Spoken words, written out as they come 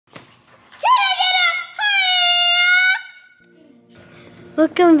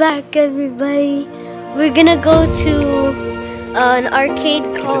Welcome back, everybody. We're gonna go to an arcade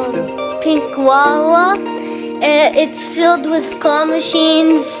called Pink Wawa. It's filled with claw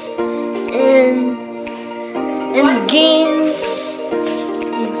machines and games.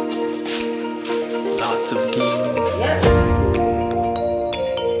 Lots of games.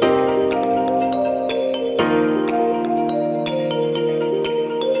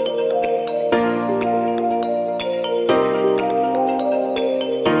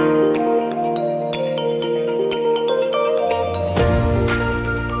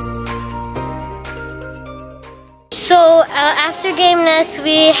 So after game nest,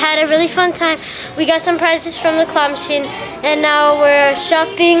 we had a really fun time. We got some prizes from the claw machine, and now we're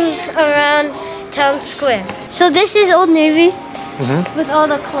shopping around town square. So this is Old Navy with all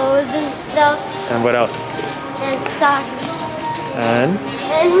the clothes and stuff. And what else? And socks. And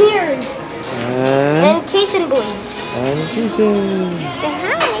mirrors. And Kasen boys. And Kasen.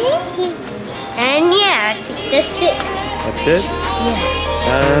 Hi. And yeah, that's it. That's it?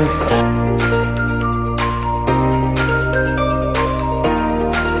 Yeah. And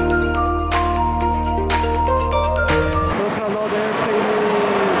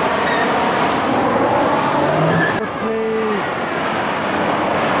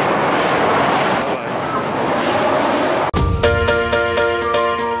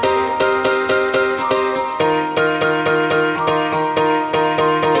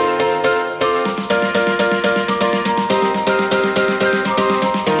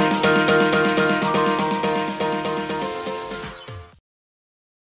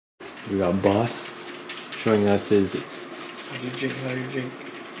we got Boss showing us his. How do you drink? How do you drink?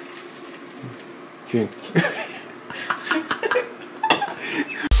 Drink.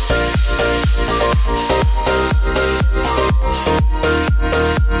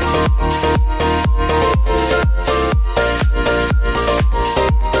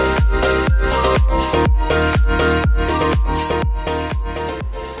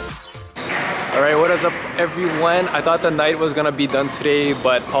 Alright, what is up everyone? I thought the night was gonna be done today,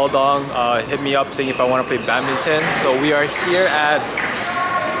 but Paul Dong hit me up saying if I want to play badminton. So we are here at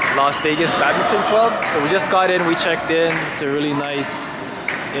Las Vegas Badminton Club. So we just got in, we checked in. It's a really nice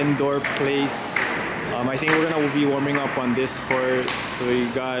indoor place. I think we're gonna be warming up on this court. So we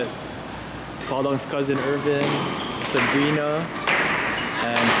got Paul Dong's cousin Irvin, Sabrina,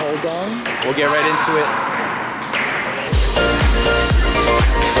 and Paul Dong. We'll get right into it.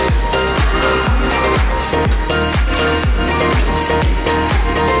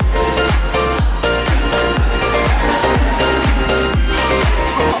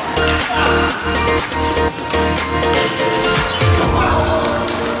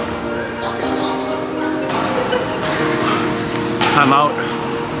 I'm out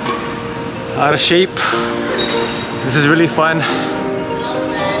of shape. This is really fun. I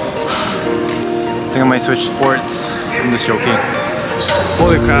think I might switch sports. I'm just joking.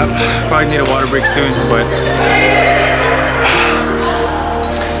 Holy crap, probably need a water break soon, but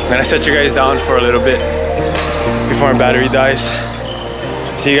I'm gonna set you guys down for a little bit before my battery dies.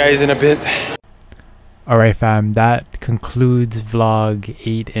 See you guys in a bit. Alright fam, that concludes vlog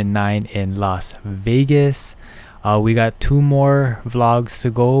 8 and 9 in Las Vegas. We got 2 more vlogs to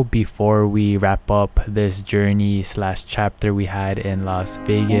go before we wrap up this journey / chapter we had in Las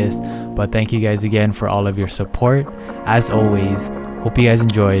Vegas. But thank you guys again for all of your support. As always, hope you guys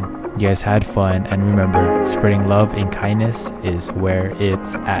enjoyed, you guys had fun, and remember, spreading love and kindness is where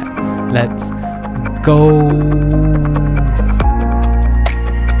it's at. Let's go!